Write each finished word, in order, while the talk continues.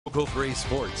Local 3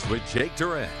 Sports with Jake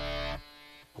Durant.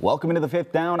 Welcome into the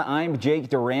Fifth Down. I'm Jake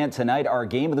Durant. Tonight, our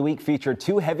game of the week featured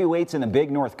two heavyweights in the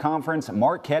Big North Conference.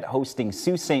 Marquette hosting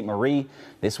Sault Ste. Marie.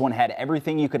 This one had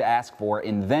everything you could ask for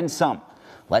and then some.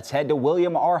 Let's head to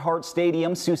William R. Hart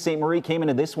Stadium. Sault Ste. Marie came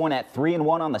into this one at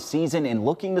 3-1 on the season and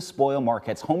looking to spoil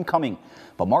Marquette's homecoming.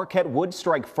 But Marquette would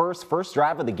strike first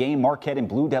drive of the game. Marquette in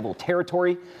Blue Devil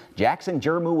territory. Jackson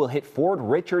Jermu will hit Ford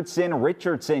Richardson.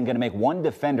 Richardson going to make one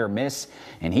defender miss,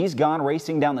 and he's gone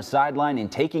racing down the sideline and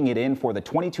taking it in for the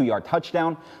 22-yard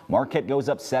touchdown. Marquette goes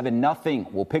up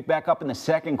 7-0. We'll pick back up in the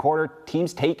second quarter.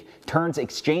 Teams take turns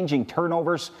exchanging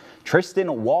turnovers.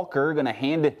 Tristan Walker going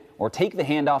to take the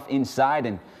handoff inside,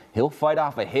 and he'll fight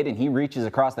off a hit, and he reaches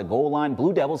across the goal line.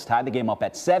 Blue Devils tie the game up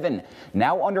at 7.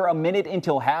 Now under a minute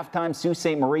until halftime, Sault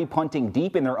Ste. Marie punting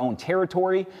deep in their own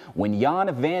territory when Jan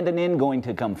Vandenin going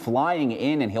to come flying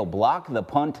in, and he'll block the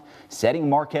punt, setting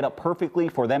Marquette up perfectly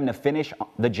for them to finish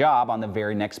the job on the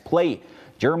very next play.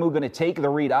 Jermu going to take the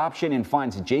read option and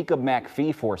finds Jacob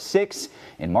McPhee for 6,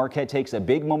 and Marquette takes a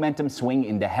big momentum swing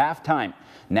into halftime.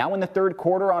 Now in the third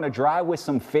quarter, on a drive with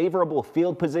some favorable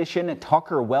field position,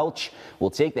 Tucker Welch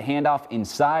will take the handoff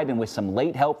inside, and with some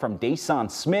late help from Dason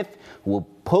Smith, who will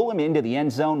pull him into the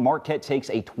end zone. Marquette takes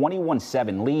a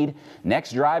 21-7 lead.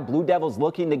 Next drive, Blue Devils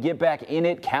looking to get back in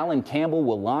it. Callan Campbell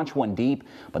will launch one deep,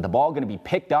 but the ball going to be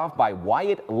picked off by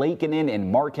Wyatt Lakeinen,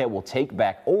 and Marquette will take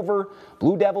back over.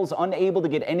 Blue Devils unable to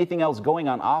get anything else going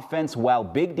on offense, while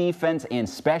big defense and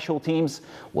special teams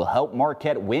will help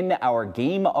Marquette win our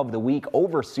game of the week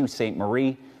over Sault Ste.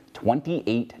 Marie,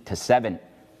 28-7.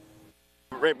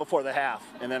 Right before the half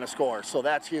and then a score. So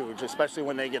that's huge, especially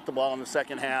when they get the ball in the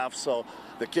second half. So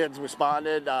the kids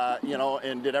responded,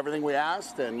 and did everything we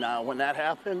asked. And when that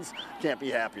happens, can't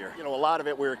be happier. A lot of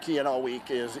it we were keying all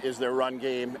week is their run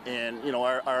game. And,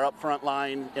 our up front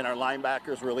line and our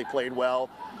linebackers really played well.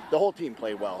 The whole team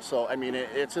played well. So,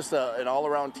 it's just an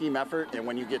all-around team effort. And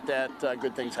when you get that,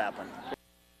 good things happen.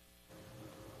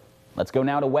 Let's go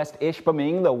now to West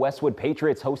Ishpeming. The Westwood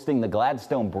Patriots hosting the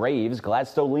Gladstone Braves.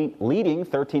 Gladstone leading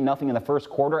 13-0 in the first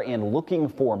quarter and looking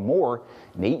for more.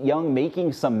 Nate Young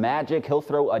making some magic. He'll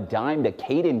throw a dime to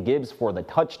Caden Gibbs for the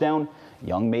touchdown.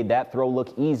 Young made that throw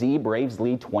look easy. Braves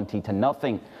lead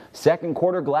 20-0. Second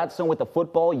quarter, Gladstone with the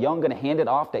football. Young going to hand it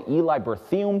off to Eli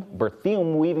Berthium.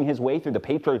 Berthium weaving his way through the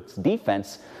Patriots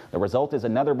defense. The result is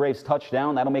another Braves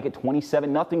touchdown. That'll make it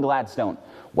 27-0 Gladstone.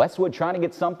 Westwood trying to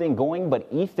get something going, but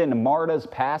Ethan Marta's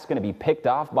pass going to be picked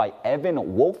off by Evan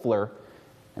Wolfler.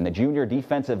 And the junior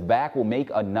defensive back will make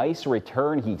a nice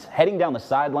return. He's heading down the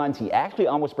sidelines. He actually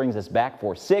almost brings us back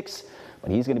for 6,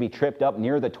 but he's going to be tripped up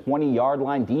near the 20-yard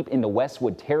line deep into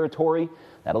Westwood territory.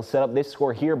 That'll set up this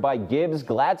score here by Gibbs.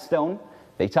 Gladstone,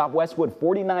 they top Westwood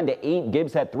 49-8.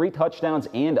 Gibbs had 3 touchdowns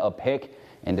and a pick.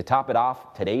 And to top it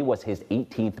off, today was his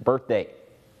 18th birthday.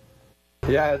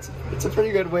 Yeah, it's a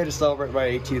pretty good way to celebrate my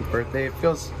 18th birthday. It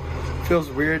feels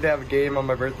weird to have a game on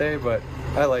my birthday, but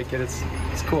I like it.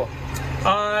 It's cool.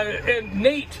 And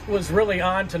Nate was really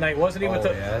on tonight, wasn't he?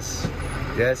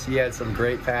 Yes, he had some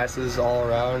great passes all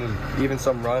around, and even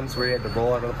some runs where he had to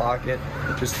roll out of the pocket.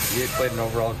 He had played an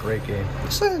overall great game.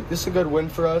 This is a good win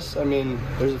for us.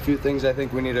 There's a few things I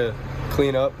think we need to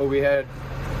clean up, but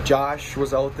Josh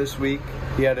was out this week.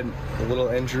 He had a little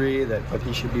injury, but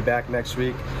he should be back next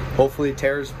week. Hopefully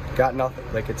Tara's got nothing,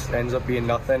 it ends up being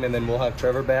nothing, and then we'll have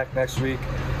Trevor back next week.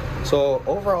 So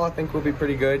overall, I think we'll be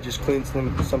pretty good. Just clean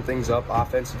some things up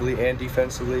offensively and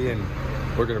defensively, and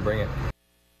we're going to bring it.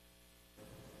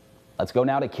 Let's go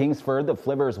now to Kingsford. The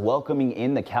Flivers welcoming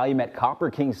in the Calumet Copper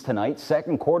Kings tonight.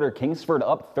 Second quarter, Kingsford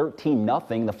up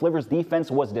 13-0. The Flivers defense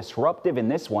was disruptive in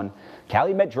this one.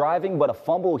 Calumet driving, but a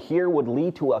fumble here would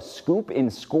lead to a scoop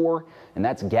in score, and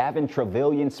that's Gavin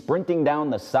Trevelyan sprinting down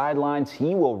the sidelines.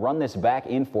 He will run this back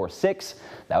in for 6.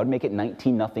 That would make it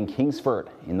 19-0 Kingsford.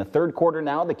 In the third quarter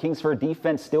now, the Kingsford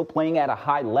defense still playing at a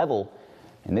high level,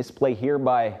 and this play here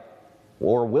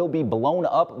will be blown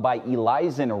up by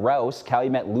Elizen Rouse.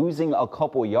 Calumet losing a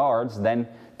couple yards. Then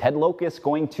Ted Locust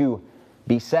going to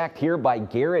be sacked here by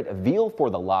Garrett Veal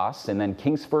for the loss. And then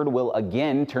Kingsford will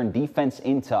again turn defense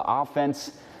into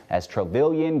offense as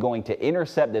Trevelyan going to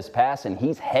intercept this pass, and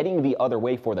he's heading the other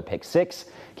way for the pick 6.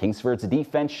 Kingsford's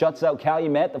defense shuts out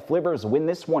Calumet. The Flivers win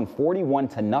this one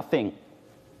 41-0.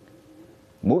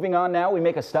 Moving on now, we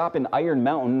make a stop in Iron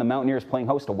Mountain. The Mountaineers playing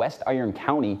host to West Iron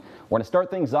County. We're going to start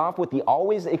things off with the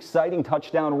always exciting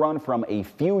touchdown run from a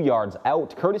few yards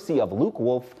out, courtesy of Luke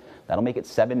Wolf. That'll make it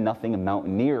 7-0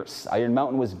 Mountaineers. Iron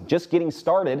Mountain was just getting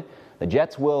started. The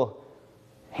Jets will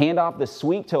hand off the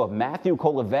sweep to Matthew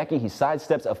Kolovecki. He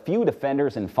sidesteps a few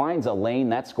defenders and finds a lane.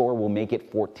 That score will make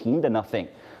it 14-0.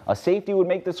 A safety would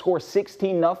make the score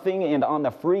 16-0, and on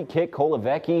the free kick,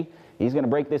 Kolovecki, he's going to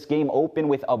break this game open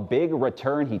with a big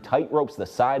return. He tight ropes the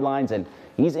sidelines, and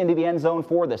he's into the end zone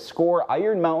for the score.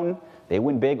 Iron Mountain, they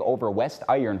win big over West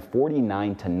Iron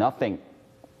 49-0.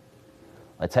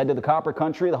 Let's head to the Copper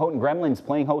Country. The Houghton Gremlins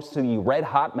playing host to the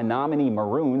red-hot Menominee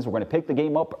Maroons. We're going to pick the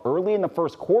game up early in the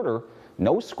first quarter.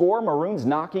 No score. Maroons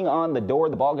knocking on the door.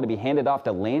 The ball going to be handed off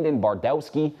to Landon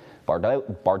Bardowski.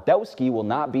 Bardowski will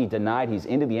not be denied. He's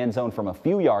into the end zone from a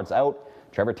few yards out.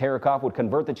 Trevor Tarakoff would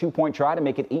convert the two-point try to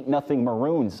make it 8-0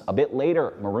 Maroons. A bit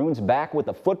later, Maroons back with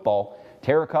the football.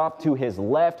 Tarakoff to his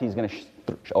left. He's going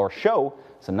to show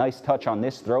some nice touch on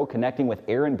this throw, connecting with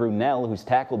Aaron Brunel, who's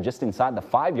tackled just inside the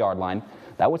 5-yard line.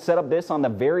 That would set up this on the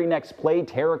very next play.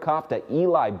 Tarakoff to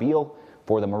Eli Beal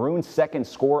for the Maroons' second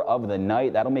score of the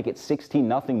night. That'll make it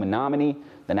 16-0 Menominee.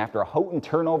 Then after a Houghton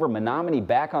turnover, Menominee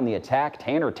back on the attack.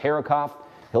 Tanner Tarakoff,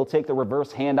 he'll take the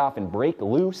reverse handoff and break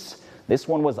loose. This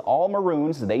one was all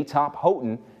Maroons. They top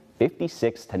Houghton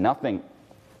 56-0.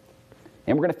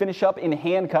 And we're going to finish up in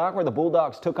Hancock, where the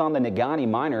Bulldogs took on the Negaunee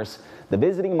Miners. The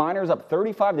visiting Miners up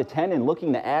 35-10 and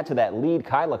looking to add to that lead.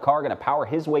 Kyle Carr going to power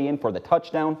his way in for the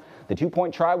touchdown. The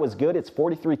two-point try was good. It's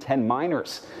 43-10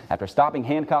 Miners. After stopping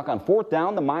Hancock on fourth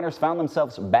down, the Miners found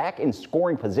themselves back in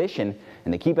scoring position,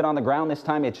 and they keep it on the ground. This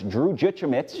time it's Drew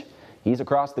Jutchemich. He's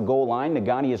across the goal line.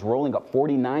 Negaunee is rolling up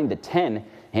 49-10.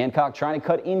 Hancock trying to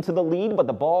cut into the lead, but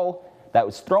the ball that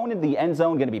was thrown into the end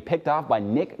zone going to be picked off by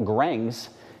Nick Grangs.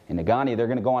 And Negaunee, they're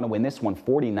going to go on to win this one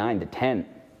 49-10.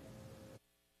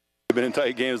 We've been in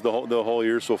tight games the whole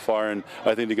year so far, and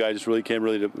I think the guys just really came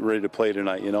ready to play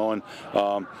tonight, you know. And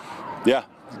yeah,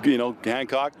 you know,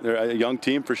 Hancock, they're a young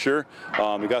team for sure.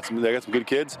 They got some good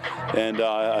kids, and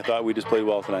I thought we just played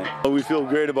well tonight. We feel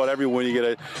great about every win you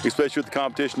get, especially with the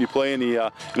competition you play in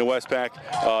the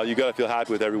Westpac. You got to feel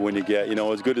happy with every win you get. You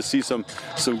know, it's good to see some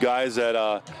guys that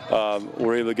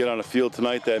were able to get on the field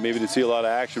tonight that maybe didn't see a lot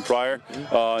of action prior,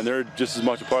 and they're just as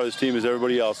much a part of this team as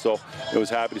everybody else. So I was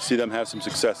happy to see them have some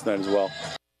success tonight as well.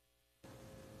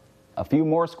 A few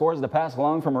more scores to pass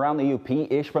along from around the UP.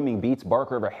 Ishpeming beats Bark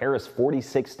River Harris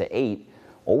 46-8.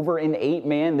 Over in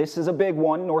 8-man, this is a big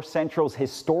one. North Central's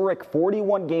historic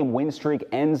 41-game win streak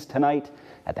ends tonight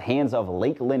at the hands of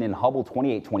Lakeland and Hubble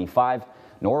 28-25.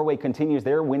 Norway continues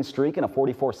their win streak in a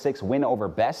 44-6 win over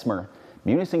Bessemer.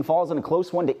 Munising falls in a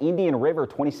close one to Indian River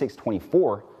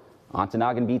 26-24.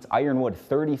 Ontonagon beats Ironwood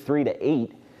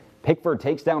 33-8. Pickford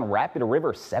takes down Rapid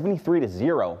River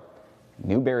 73-0.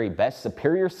 Newberry bests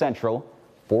Superior Central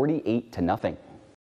 48-0.